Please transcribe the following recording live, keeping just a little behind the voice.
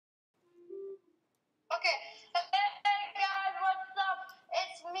Okay. Hey guys, what's up?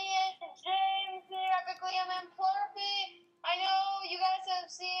 It's me and James here, EpicLiam1011. I know you guys have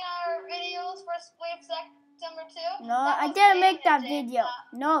seen our videos for Spleef September 2. No, I didn't make that video.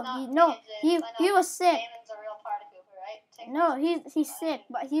 No, he was sick. Damon's a real party pooper, right? No, he's sick,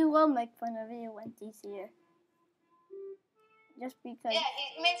 but he will make fun of you when he's here. Just because. Yeah,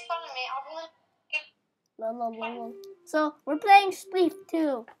 he makes fun of me. Lol. So we're playing Spleef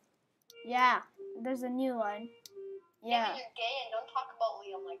 2. Yeah, there's a new one. Yeah. Maybe you're gay and don't talk about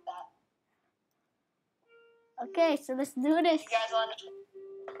Liam like that. Okay, so let's do this. You guys want to...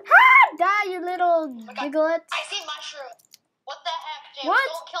 Die, you little gigglets. I see mushrooms. What the heck, James? What?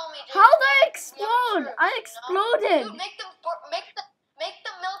 Don't kill me, James. How did I explode? I exploded. Dude, make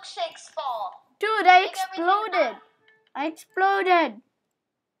the milkshakes fall. Dude, I exploded. I exploded.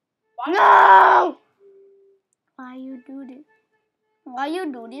 Why? No! Why you do this? Why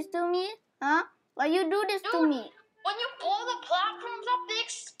you do this to me? Huh? Why you do this to me? When you blow the platforms up, they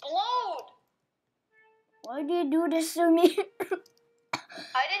explode. Why do you do this to me?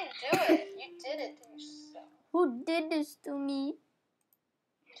 I didn't do it. You did it to yourself. Who did this to me?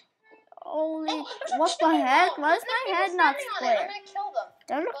 Holy, what the heck? Why is my head not square? I'm gonna kill them.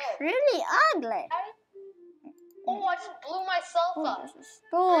 That looks really ugly. Oh, I just blew myself up. There's a I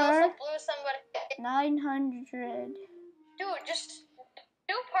store. also blew somebody. 900. Dude, just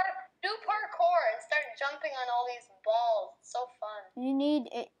do parkour and start jumping on all these balls. It's so fun. You need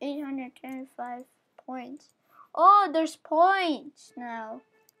 825 points. Oh, there's points now.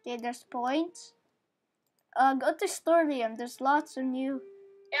 Okay, there's points. Go to store, Liam. There's lots of new.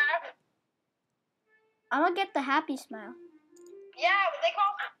 Yeah. I'm gonna get the happy smile. Yeah, but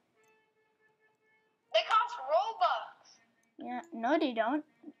they cost Robux. Yeah, no, they don't.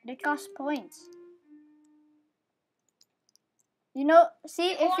 They cost points. You know, see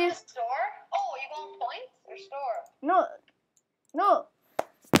You if go you. on the store? Oh, you go on points or store? No.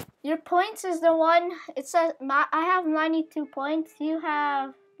 Your points is the one. It says I have 92 points. You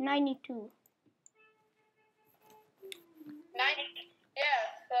have 92. 90. Yeah.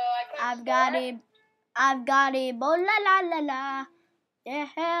 So I put. I've got a bola la la la.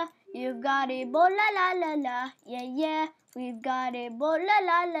 Yeah, you've got a bola la la la. Yeah. We've got a bola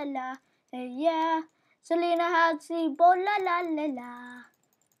la la la. Yeah. Selena has a bola la la la.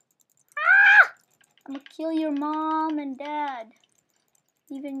 Ah! I'm gonna kill your mom and dad.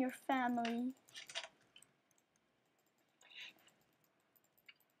 Even your family.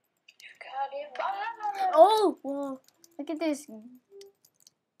 Oh, whoa. Look at this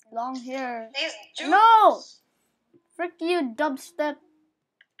long hair. These dudes. No! Frick you, dubstep.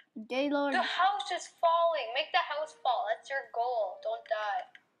 Gaylord. The house is falling. Make the house fall. That's your goal. Don't die.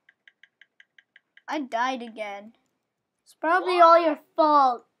 I died again. It's probably all your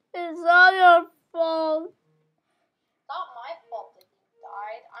fault. It's all your fault. It's not my fault that you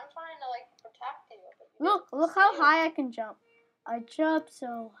died. I'm trying to protect you. Look how high I can jump. I jump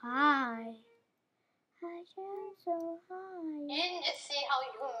so high. I jump so high. You didn't just see how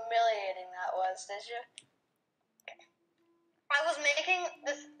humiliating that was, did you? I was making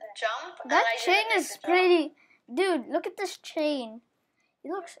this jump. That chain is pretty. Dude, look at this chain.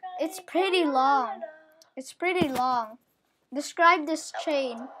 It's pretty long. It's pretty long. Describe this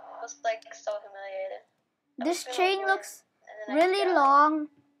chain. It was so humiliated. This chain looks really long,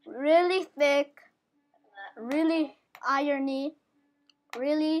 really thick, really irony,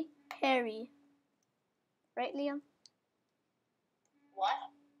 really hairy. Right, Liam? What?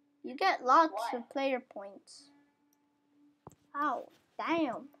 You get lots of player points. Ow,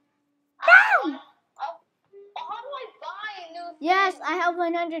 damn. How do I buy a new thing? Yes, I have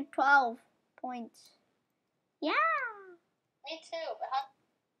 112 points. Yeah. Me too, but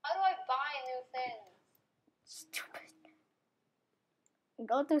how do I buy new things? Stupid.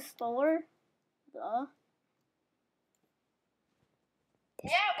 Go to store. Duh.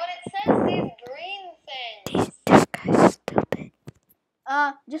 Yeah, but it says these green things. This guy's stupid.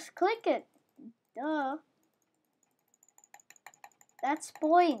 Just click it. Duh. That's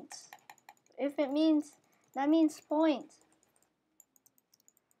points. If it means, that means points.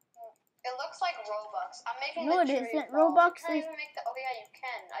 It looks like Robux. I'm making No, the it tree isn't. fall. Robux You is... can't even make the... Oh, yeah, you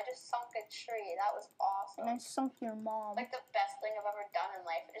can. I just sunk a tree. That was awesome. And I sunk your mom. Like the best thing I've ever done in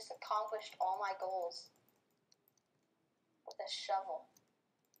life. I just accomplished all my goals. With a shovel.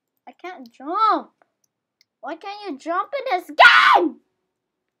 I can't jump. Why can't you jump in this game?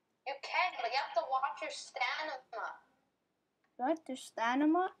 You can, but you have to watch your stamina. What? There's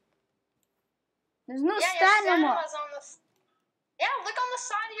stamina? There's no Your stamina. stamina's on the... Yeah, look on the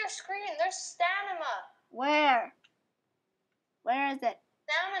side of your screen. There's stamina. Where? Where is it?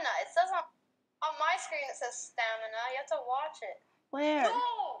 Stamina. It says on my screen that says stamina. You have to watch it. Where?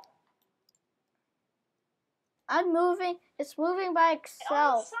 No! I'm moving. It's moving by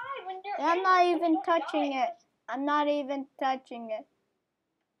itself. Outside when you're I'm not even touching it. I'm not even touching it.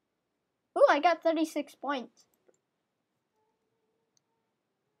 Ooh, I got 36 points.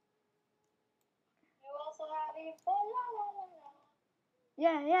 You also have Ebola.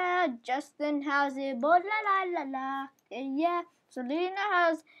 Yeah. Justin has Ebola, la la la. Yeah. Selena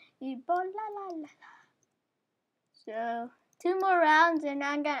has Ebola, la la la. So 2 more rounds, and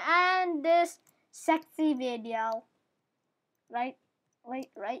I'm gonna end this sexy video. Right? Wait,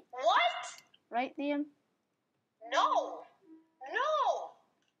 right? What? Right, Liam? No.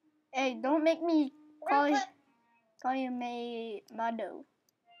 Hey, don't make me call you my motto.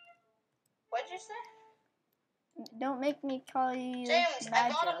 What'd you say? Don't make me call you James, I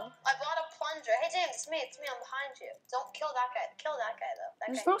bought Majo. a plunger. Hey James, it's me. I'm behind you. Don't kill that guy. Kill that guy though.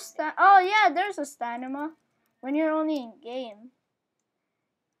 There's no oh yeah, there's a stamina when you're only in game.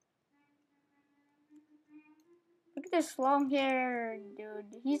 Look at this long hair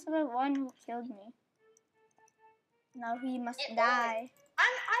dude. He's the one who killed me. Now he must die.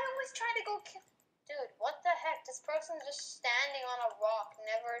 I always try to go kill. Dude, what the heck? This person's just standing on a rock.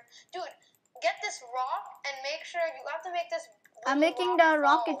 Never. Dude, get this rock and make sure you have to make this. I'm making the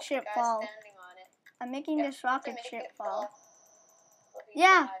rocket ship fall. Standing on it. I'm making this rocket ship fall. So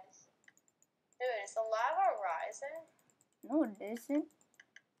Yeah. dies. Dude, is the lava rising? No, it isn't.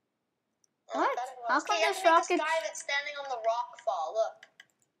 Oh, What? How come this rocket? This guy that's standing on the rock fall. Look.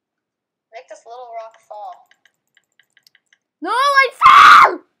 Make this little rock fall. No, I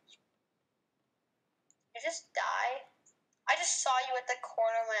fell! You just die? I just saw you at the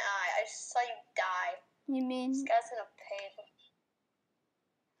corner of my eye. I just saw you die. You mean This guy's gonna pay.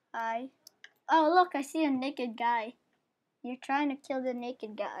 Oh, look, I see a naked guy. You're trying to kill the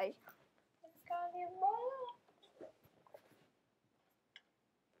naked guy.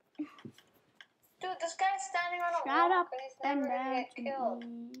 Dude, this guy's standing on a Shut rock up and he's never gonna get killed.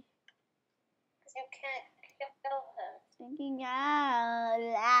 me. Because you can't kill him. Thinking out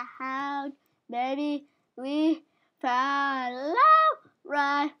loud, baby, we follow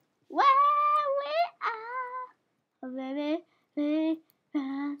right where we are. Oh, baby, we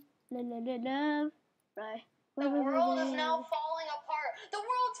follow love right The where world we is now falling apart. The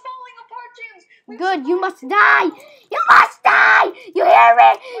world's falling apart, James. Good, you must die. You must die. You hear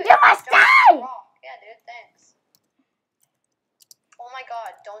me? Wait, you must die. Yeah, dude, thanks. Oh my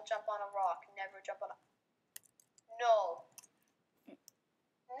god, don't jump on a rock. Never jump on a... No.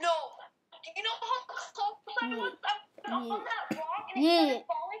 No. Do you know how close I was on that rock and it started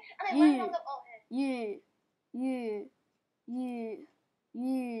falling and I landed on the... Oh, hey.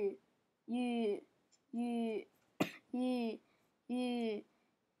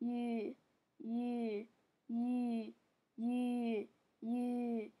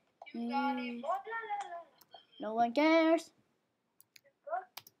 No one cares.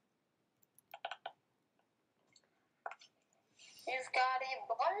 You've got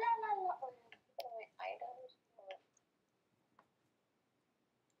Ebola. Items.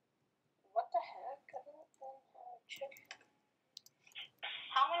 What the heck? I don't know.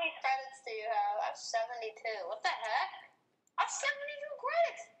 How many credits do you have? I have 72. What the heck? I have 72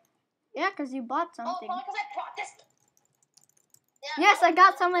 credits. Yeah, because you bought something. Oh, because I bought this. Yeah, yes, I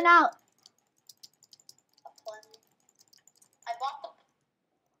got someone out. I bought the...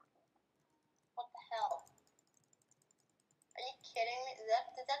 What the hell? Are you kidding me? Did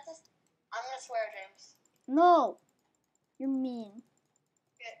that just... I'm gonna swear, James. No. You're mean.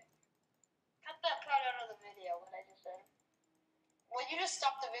 Okay. Cut that part out of the video, what I just said. Will you just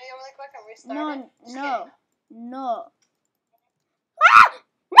stop the video really quick and restart it? No.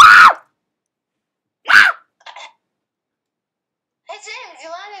 Hey, James, you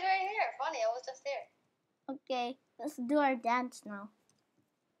landed right here. Funny, I was just here. Okay, let's do our dance now.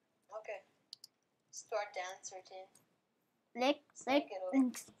 Okay. Let's do our dance routine. Lick, lick,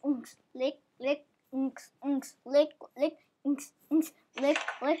 unks, unks, lick, lick, unks, unks, lick, lick, unks, unks, lick,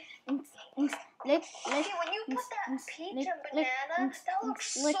 lick, unks, unks, lick, lick. See, when you put that peach and banana, that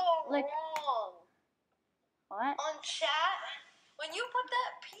looks so wrong. What? On chat, when you put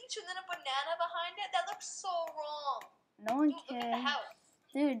that peach and then a banana behind it, that looks so wrong. No one Dude, look at the cares. house.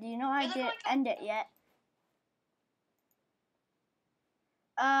 Dude, you know I didn't end it yet.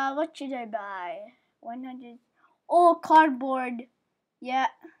 What should I buy? 100. Oh, cardboard. Yeah.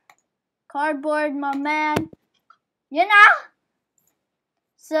 Cardboard, my man. You know?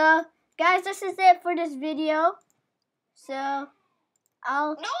 So, guys, this is it for this video. So,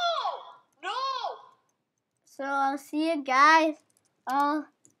 I'll No! So I'll see you guys all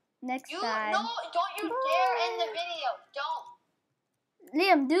Next No, time. don't you dare end the video. Don't.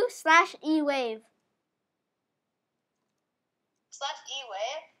 Liam, do /e-wave.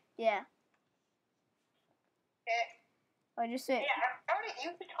 /e-wave? Yeah. Okay. Or just wait. Yeah,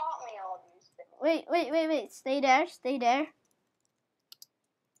 you taught me all these things. Wait. Stay there.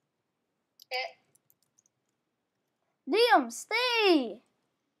 Okay. Liam, stay.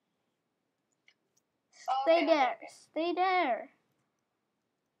 Stay there. Okay. Stay there.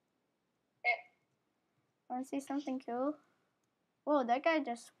 Okay. Want to see something cool? Whoa, that guy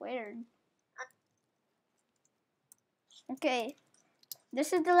just sweared. Okay.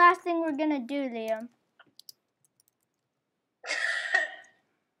 This is the last thing we're gonna do, Liam.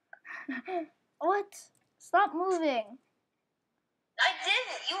 What? Stop moving. I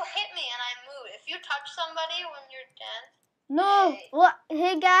didn't. You hit me and I moved. If you touch somebody when you're 10. No. Hey. What?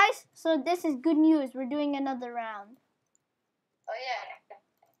 Hey guys. So this is good news. We're doing another round. Oh yeah.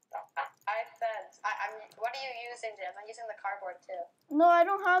 What are you using, Jim? I'm using the cardboard too. No, I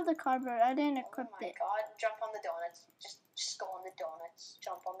don't have the cardboard. I didn't equip Oh my it. god! Jump on the donuts. Just go on the donuts.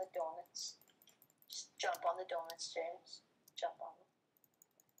 Jump on the donuts. Just jump on the donuts, James. Jump on them.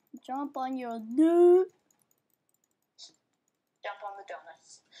 Jump on your dude. Jump on the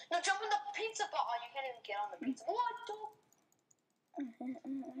donuts. No, jump on the pizza ball. Oh, you can't even get on the pizza. What? Don't.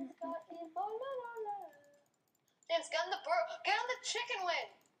 James, get on the Get on the chicken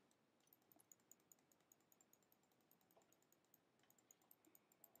wing.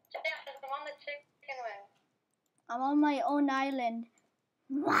 James, I'm on the chicken wing. I'm on my own island.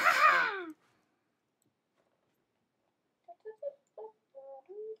 Wow.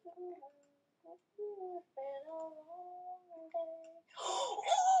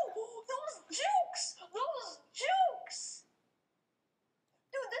 Oh, those jukes!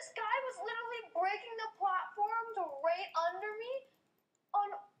 Dude, this guy was literally breaking the platforms right under me. I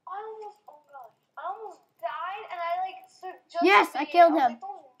almost died, and I just. Yes, I killed him.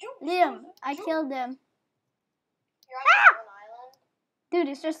 Jukes, Liam, I killed him. You're on your own island? Dude,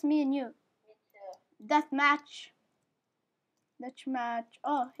 it's just me and you. Me too. Death match.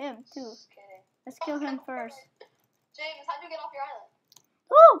 Oh, him too. Just kidding. Let's kill him first. James, how'd you get off your island?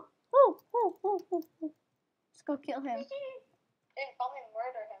 Woo! Let's go kill him. James, help me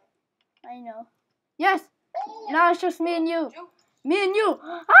murder him. I know. Yes! Oh, Now it's just me and you. jukes. Me and you.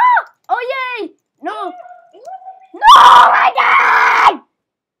 Ah! Oh, yay! No! No! I died!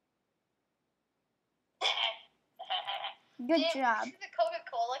 Good James, job. you see the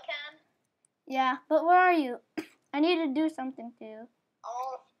Coca-Cola can? Yeah, but where are you? I need to do something too.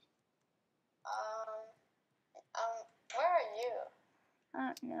 Where are you? I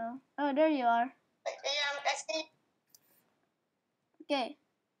don't know. Oh, there you are. Yeah, I see. Okay.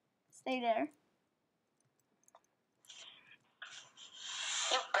 Stay there.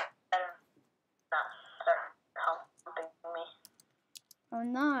 You better not start humping me.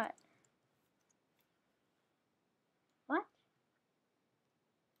 I'm not. What?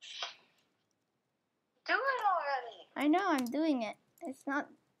 Do it already. I know, I'm doing it. It's not...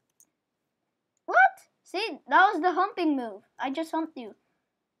 What? See, that was the humping move. I just humped you.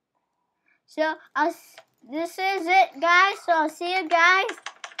 So, this is it, guys. So, I'll see you guys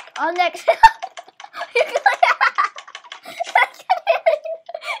on next... They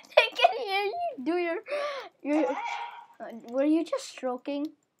can hear you do your... Were you just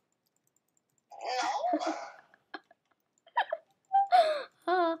stroking?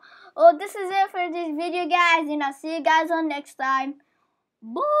 No. Well, this is it for this video, guys, and I'll see you guys on next time.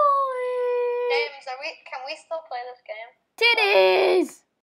 Bye. James, can we still play this game? Titties.